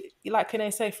through, like, can I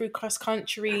say, through cross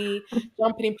country,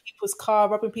 jumping in people's car,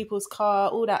 robbing people's car,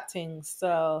 all that things.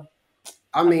 So,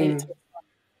 I mean,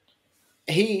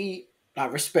 he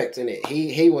like respect in it.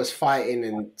 He was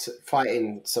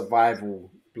fighting survival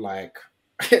like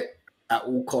at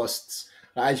all costs.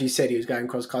 Like, as you said, he was going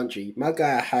cross country. My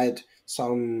guy had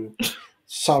some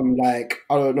like,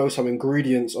 I don't know, some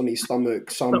ingredients on his stomach,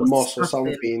 some moss or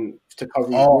something to cover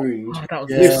his wound.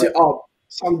 Lifts it up.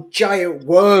 Some giant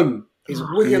worm is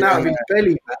wiggling out of his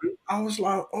belly, man. I was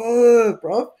like, oh,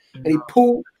 bro. And he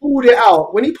pulled it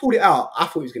out. When he pulled it out, I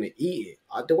thought he was going to eat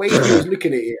it. The way he was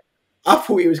looking at it, I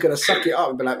thought he was going to suck it up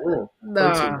and be like, oh.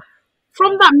 nah.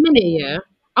 From that minute, yeah,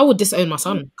 I would disown my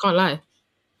son. Can't lie.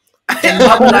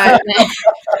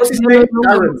 What's his name?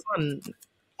 Darren.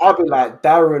 I'll be like,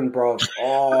 Darren, bro.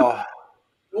 Oh,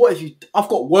 what have you? I've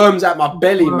got worms out my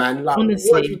belly, man. Like, honestly,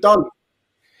 what have you done?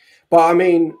 But I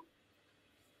mean,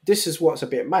 this is what's a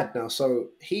bit mad now. So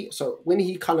when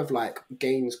he kind of like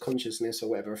gains consciousness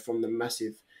or whatever from the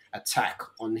massive attack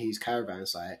on his caravan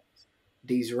site,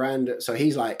 so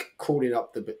he's like crawling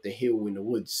up the hill in the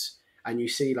woods, and you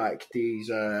see like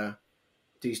these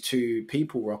two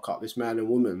people rock up, this man and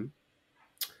woman,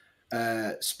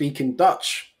 speaking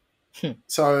Dutch.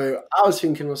 So I was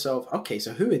thinking to myself, okay,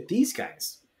 so who are these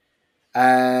guys?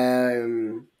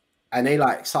 And they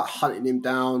like start hunting him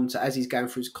down. So as he's going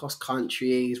through his cross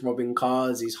country, he's robbing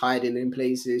cars, he's hiding in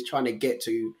places, trying to get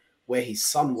to where his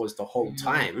son was the whole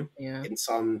time, in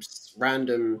some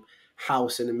random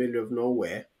house in the middle of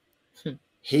nowhere.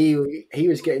 He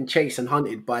was getting chased and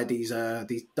hunted by these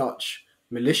Dutch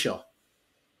militia.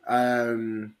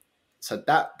 So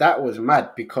that was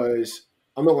mad, because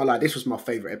I'm not gonna lie, this was my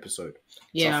favorite episode.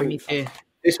 Yeah, so me too.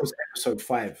 This was episode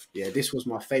 5. Yeah, this was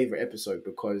my favorite episode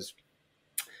because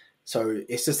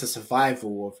it's just a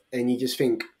survival of, and you just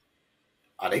think,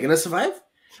 are they gonna survive?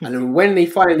 And then when he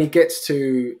finally gets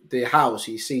to the house,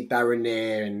 you see Darren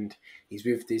there, and he's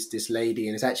with this lady,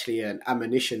 and it's actually an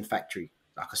ammunition factory,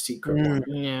 like a secret one.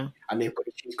 Yeah, and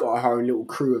she's got her own little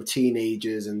crew of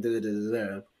teenagers and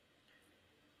da.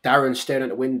 Darren's staring at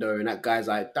the window, and that guy's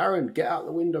like, Darren, get out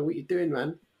the window. What you doing,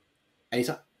 man? And he's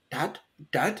like, Dad?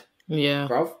 Yeah.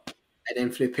 Bruv. And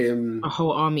then flip him. A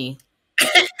whole army.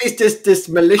 It's just this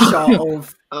militia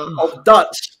of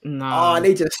Dutch. Nah. Oh,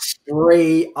 they just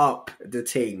straight up the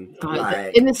thing.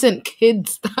 Like, the innocent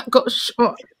kids that got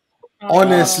shot.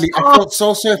 Honestly, I felt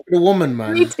so sorry for the woman,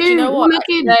 man. Me too. Do you know what?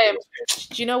 Do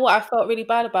you know what I felt really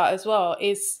bad about as well?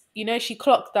 Is, you know, she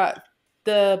clocked that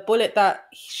the bullet that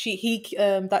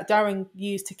that Darren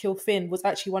used to kill Finn was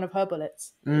actually one of her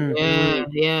bullets. Yeah.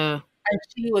 And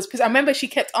she was, because I remember she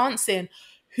kept answering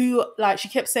she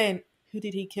kept saying, who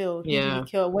did he kill? Who did he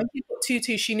kill? When she put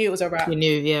 2-2, she knew it was a wrap. She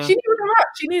knew, yeah. She knew it was a wrap.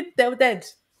 She knew they were dead.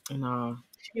 No.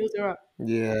 shields her up.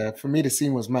 Yeah, for me the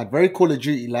scene was mad. Very Call of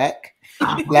Duty like.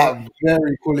 Oh, Like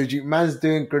very Call of Duty. Man's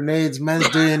doing grenades, man's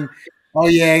doing oh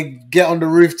yeah, get on the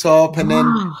rooftop and then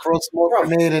wow. throw a smoke Bruv,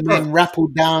 grenade and then rappel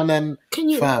down and Can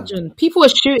you fam. imagine? People were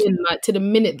shooting like to the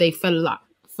minute they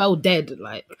fell dead.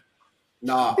 Like,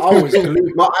 Nah, I was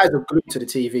glued. My eyes were glued to the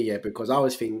TV, yeah, because I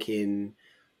was thinking,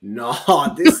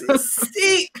 nah, this is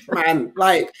sick, man.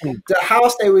 Like the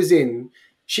house they was in,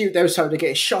 they're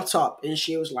getting shot up, and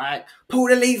she was like, pull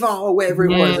the lever or whatever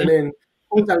it was, Yeah. and then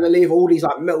pulls down the lever, all these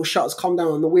like metal shutters come down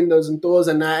on the windows and doors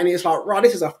and that, and it's like, right,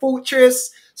 this is a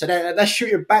fortress. So they're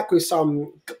shooting back with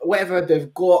some whatever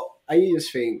they've got, and you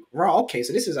just think, right, okay,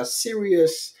 so this is a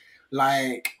serious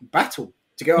like battle. Do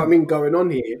you get what I mean going on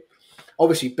here?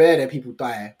 Obviously, there people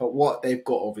die, but what they've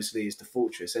got obviously is the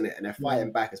fortress, innit? And they're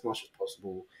fighting back as much as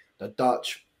possible. The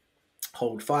Dutch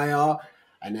hold fire,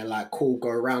 and they're like, cool, go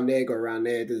around there.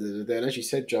 And as you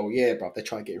said, Joel, yeah, bro, they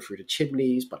try getting through the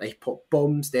chimneys, but they put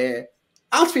bombs there.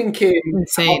 I was thinking,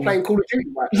 Insane. I'm playing Call of Duty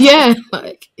right now. yeah,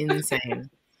 like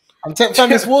insane. I'm fam,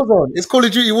 this Warzone. It's Call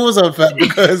of Duty Warzone, fam,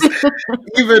 because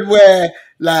even where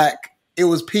like it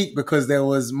was peak because there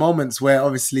was moments where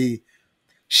obviously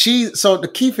so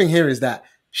the key thing here is that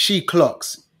she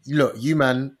clocks, look, you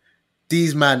man,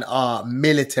 these man are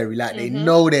military, like they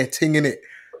know their thing in it.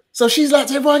 So she's like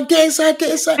to everyone, get inside.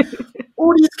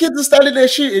 All these kids are standing there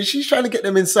shooting. She's trying to get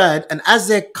them inside. And as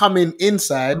they're coming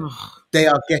inside, they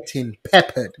are getting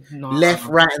peppered left,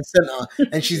 right, and center.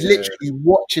 And she's literally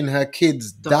watching her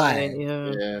kids die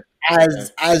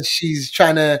as she's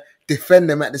trying to defend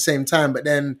them at the same time. But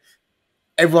then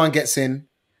everyone gets in.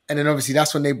 And then obviously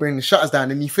that's when they bring the shutters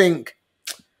down. And you think,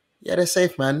 yeah, they're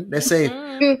safe, man. They're safe.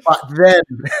 But then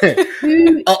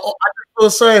I feel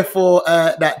sorry for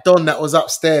that Don that was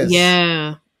upstairs.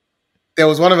 Yeah. There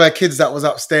was one of her kids that was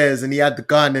upstairs and he had the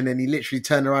gun and then he literally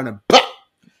turned around and bah!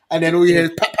 And then all you hear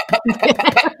is pap, pap, pap,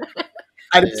 pap, pap.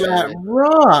 And it's like,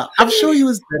 rah, I'm sure he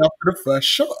was dead after the first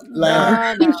shot.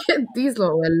 Like, No. These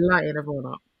lot were lighting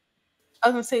everyone up. I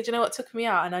was gonna say, do you know what took me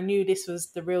out? And I knew this was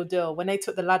the real deal when they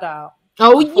took the ladder out.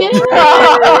 Oh yeah. When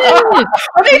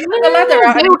they took the ladder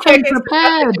out, They and all he came came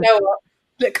prepared. You know what?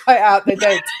 Look, cut it out. They're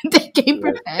dead. They came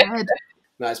prepared.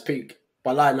 Nice peak.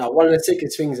 But like now, one of the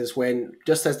sickest things is when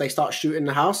just as they start shooting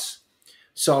the house.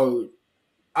 So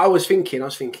I was thinking,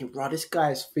 bro, this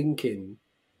guy's thinking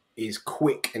is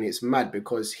quick and it's mad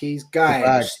because his guy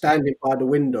was standing by the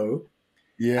window,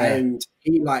 and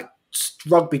he like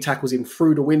rugby tackles him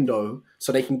through the window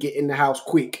so they can get in the house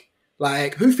quick.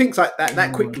 Like, who thinks like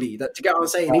that quickly? That to get what I'm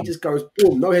saying, he just goes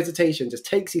boom, no hesitation, just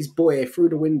takes his boy through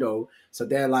the window so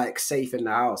they're like safe in the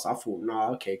house. I thought,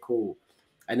 nah, okay, cool.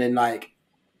 And then like,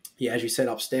 yeah, as you said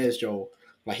upstairs, Joel,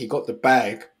 like he got the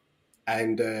bag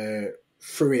and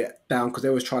threw it down because they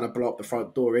was trying to blow up the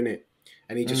front door, innit?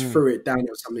 And he just threw it down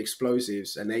with some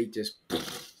explosives, and they just.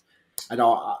 And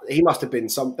he must have been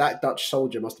that Dutch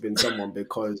soldier must have been someone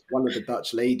because one of the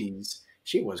Dutch ladies,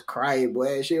 she was crying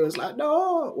where she was like,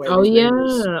 no. Oh yeah,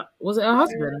 was it her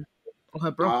husband or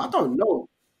her brother? I don't know.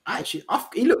 Actually,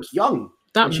 he looks young.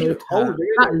 That she made looked her. older.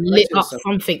 That lit up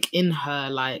something in her.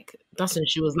 Like that's when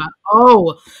she was like,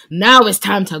 "Oh, now it's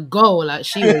time to go." Like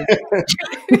she was.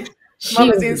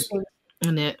 Mama's instinct.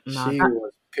 In it. Nah, she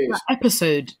was pissed. that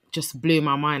episode just blew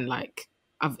my mind. Like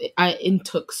I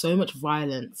intook so much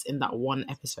violence in that one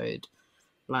episode.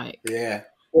 Like yeah.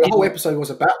 Well, the whole episode was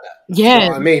about that. Yeah, you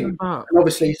know what I mean, about. and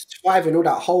obviously surviving all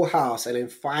that whole house, and then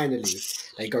finally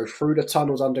they go through the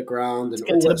tunnels underground, and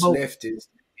all that's left is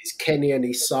Kenny and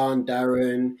his son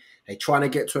Darren. They're trying to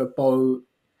get to a boat,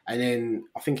 and then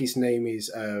I think his name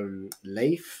is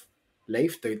Leif,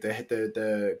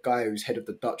 the guy who's head of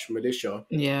the Dutch militia.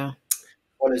 Yeah,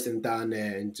 follows them down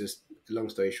there, and just long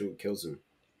story short, kills them.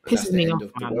 Pisses me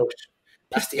off, man.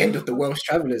 That's the end of the Welsh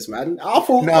Travellers, man. I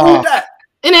thought all that.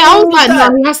 And I was like,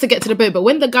 no, he has to get to the boat. But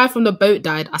when the guy from the boat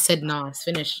died, I said, no, it's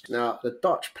finished. Now, the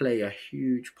Dutch play a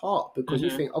huge part because you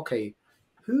think, okay,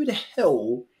 who the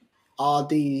hell are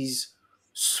these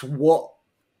SWAT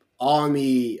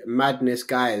army madness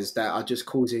guys that are just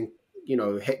causing,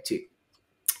 hectic?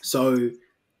 So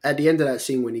at the end of that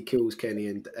scene when he kills Kenny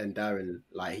and Darren,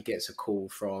 like he gets a call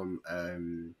from,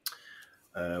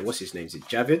 what's his name? Is it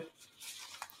Javid?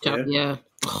 Yeah.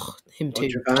 Oh, him too.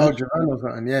 Javan or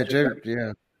something. Yeah, Javid,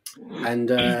 yeah. And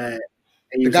the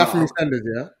guy from EastEnders,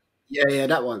 yeah? Yeah,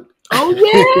 that one. Oh,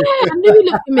 yeah. I knew he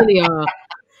looked familiar.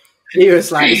 He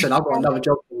was like, listen, I've got another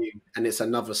job for you, and it's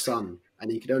another son.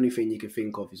 And the only thing you can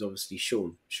think of is obviously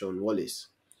Sean Wallace.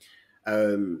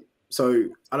 So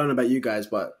I don't know about you guys,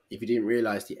 but if you didn't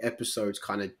realize, the episodes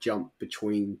kind of jump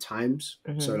between times.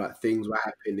 So like things were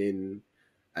happening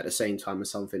at the same time as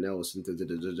something else. And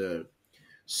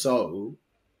So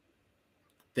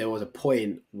there was a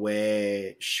point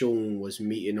where Sean was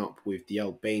meeting up with the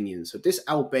Albanian. So this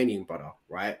Albanian brother,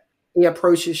 right? He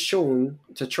approaches Sean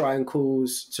to try and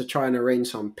arrange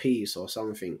some peace or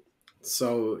something.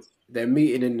 So they're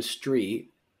meeting in the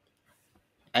street,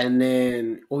 and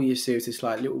then all you see is this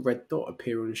like little red dot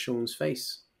appear on Sean's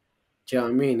face. Do you know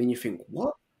what I mean? And you think,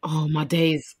 what? Oh my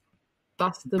days.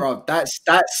 That's the Bro, that's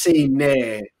that scene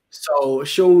there. So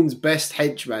Sean's best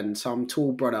henchman, some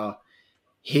tall brother,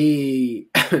 he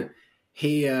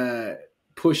he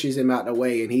pushes him out the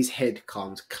way, and his head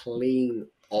comes clean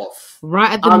off.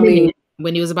 right at the minute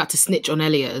when he was about to snitch on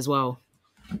Elliot as well.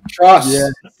 Trust,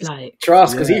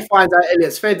 because he finds out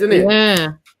Elliot's fed, doesn't he?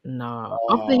 Yeah. No.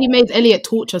 After he made Elliot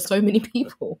torture so many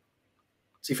people.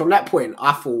 See, from that point,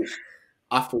 I thought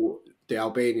the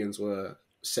Albanians were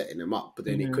setting them up, but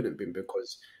then it couldn't have been,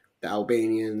 because the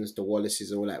Albanians, the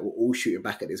Wallaces, all that were all shooting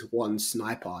back at this one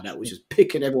sniper that was just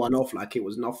picking everyone off like it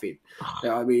was nothing. You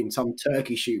know what I mean? Some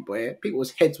turkey shoot, boy.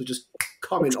 People's heads were just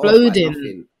coming Exploding. off like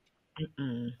nothing.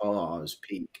 Oh, it was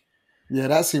peak. Yeah,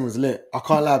 that scene was lit. I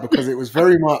can't lie, because it was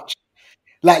very much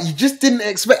like you just didn't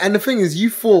expect. And the thing is, you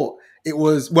thought it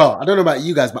was, well, I don't know about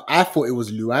you guys, but I thought it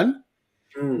was Luan.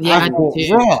 Yeah, I thought,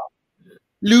 bruh,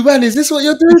 Luan, is this what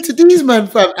you're doing to these man,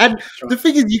 fam? And the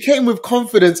thing is, you came with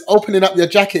confidence, opening up your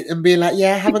jacket and being like,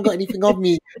 yeah, I haven't got anything on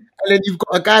me. And then you've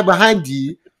got a guy behind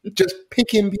you just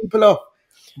picking people off.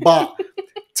 But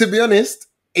to be honest,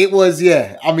 it was,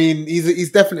 yeah, I mean,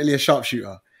 he's definitely a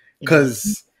sharpshooter.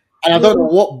 Because, and I don't know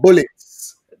what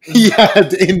bullets he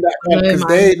had in that gun, because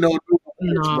they ain't no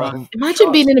bullets, bro.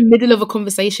 Imagine being in the middle of a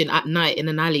conversation at night in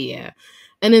an alley, yeah,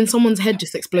 and then someone's head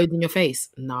just explodes in your face.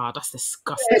 Nah, that's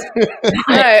disgusting.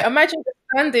 No, imagine just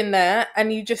standing there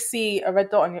and you just see a red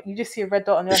dot on your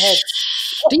head.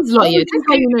 These lot, yeah, this is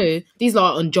how you know these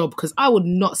lot are on job, because I would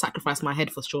not sacrifice my head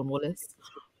for Sean Wallace.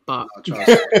 But I'd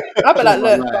be like,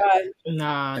 look, guys.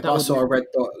 Nah, if I saw a red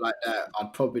dot like that,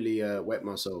 I'd probably wet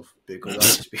myself,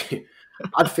 because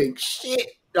I'd think, shit,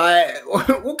 like,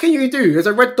 what can you do? There's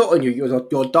a red dot on you,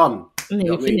 you're done. You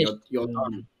know what I mean? You're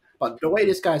done. But the way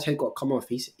this guy's head got come off,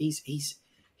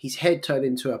 his head turned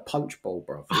into a punch bowl,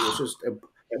 bro. It was just a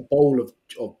bowl of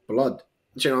blood.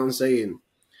 Do you know what I'm saying?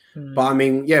 But I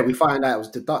mean, yeah, we find out it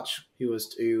was the Dutch who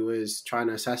was trying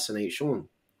to assassinate Sean.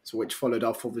 So which followed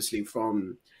off obviously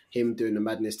from him doing the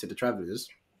madness to the Travellers.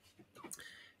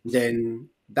 Then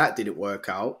that didn't work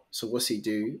out. So what's he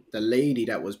do? The lady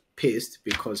that was pissed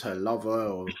because her lover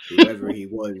or whoever he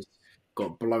was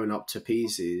got blown up to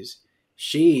pieces,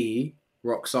 she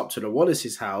rocks up to the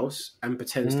Wallace's house and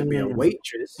pretends to be a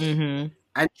waitress and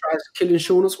tries killing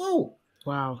Sean as well.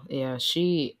 Wow, yeah,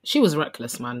 she was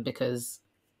reckless, man, because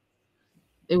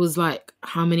it was like,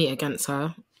 how many against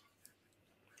her?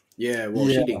 Yeah, well,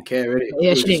 she didn't care, innit?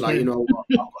 Yeah, she she was didn't like, care. you know what,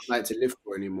 I've got nothing to live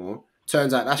for anymore.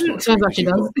 Turns out that's not Turns true. out she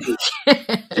does. Do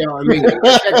you know what I mean? Do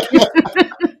you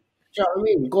know what I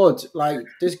mean? God, like,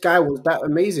 this guy was that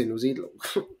amazing. Was he?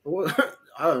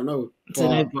 I don't know.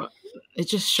 But it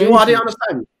just shows. You know what I didn't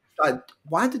understand? Like,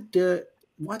 why did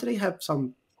they have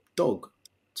some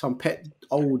pet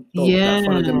old dog that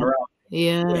followed them around?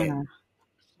 Yeah,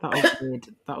 that was weird.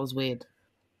 That was weird.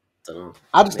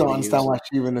 I just don't understand why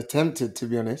she even attempted, to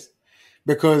be honest.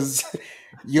 Because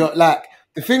you're like,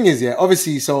 the thing is, yeah,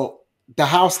 obviously, so the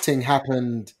house thing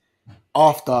happened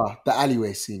after the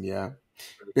alleyway scene, yeah?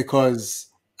 Because,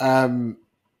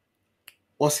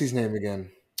 what's his name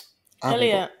again?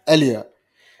 Elliot.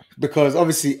 Because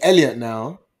obviously Elliot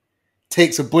now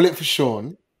takes a bullet for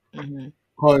Sean,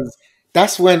 because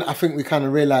that's when I think we kind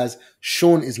of realize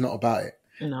Sean is not about it.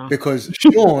 No. Because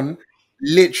Sean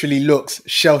literally looks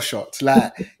shell-shocked.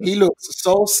 Like, he looks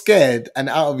so scared and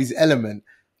out of his element.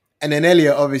 And then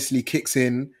Elliot obviously kicks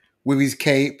in with his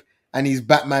cape and his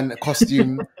Batman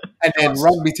costume and then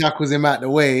rugby tackles him out the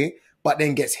way, but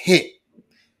then gets hit.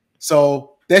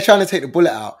 So they're trying to take the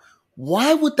bullet out.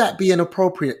 Why would that be an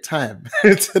appropriate time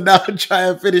to now try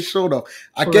and finish Sean off?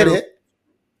 I get it.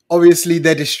 Obviously,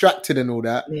 they're distracted and all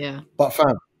that. Yeah. But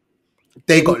fam,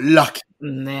 they got lucky.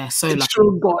 Yeah, so lucky.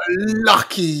 Sean got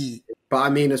lucky. But I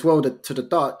mean, as well, to the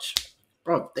Dutch,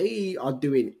 bro, they are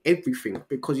doing everything,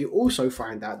 because you also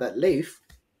find out that Leif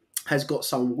has got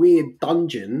some weird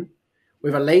dungeon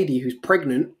with a lady who's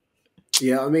pregnant,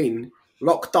 you know what I mean,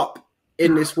 locked up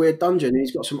in this weird dungeon. And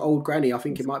he's got some old granny, I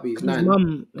think it might be his nan,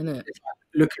 mum, innit?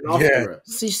 looking after her.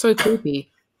 She's so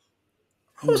creepy.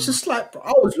 I was just like, bro,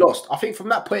 I was lost. I think from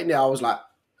that point there, I was like,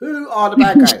 who are the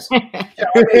bad guys? You know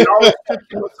what I mean?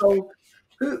 So,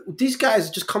 these guys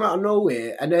just come out of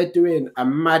nowhere and they're doing a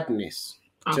madness.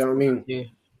 Do you know what I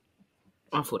mean?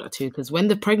 I thought that too, because when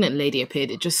the pregnant lady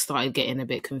appeared, it just started getting a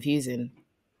bit confusing.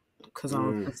 because I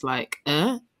was just like,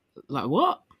 like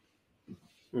what?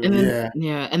 And Mm.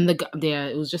 then and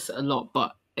it was just a lot.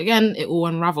 But again, it all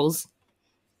unravels.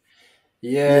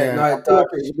 Yeah, no, I it feel like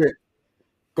does. it was a bit.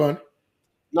 Go on.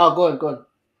 No, go on.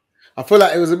 I feel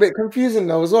like it was a bit confusing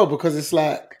though as well, because it's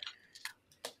like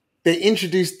they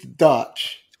introduced the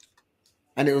Dutch,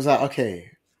 and it was like,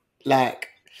 okay, like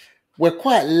we're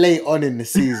quite late on in the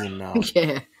season now.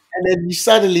 Yeah. And then you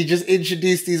suddenly just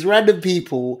introduce these random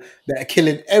people that are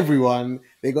killing everyone.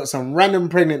 They got some random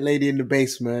pregnant lady in the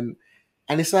basement.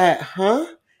 And it's like, huh?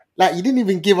 Like, you didn't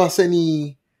even give us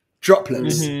any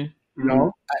droplets, Mhm. you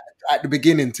know, at the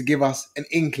beginning to give us an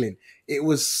inkling. It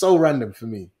was so random for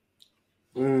me.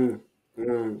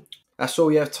 That's all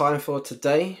we have time for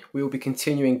today. We will be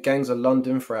continuing Gangs of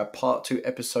London for our part 2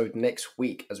 episode next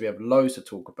week, as we have loads to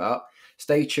talk about.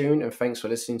 Stay tuned, and thanks for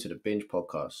listening to the Binge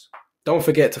Podcast. Don't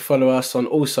forget to follow us on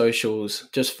all socials.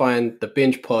 Just find the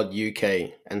Binge Pod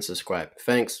UK and subscribe.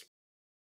 Thanks.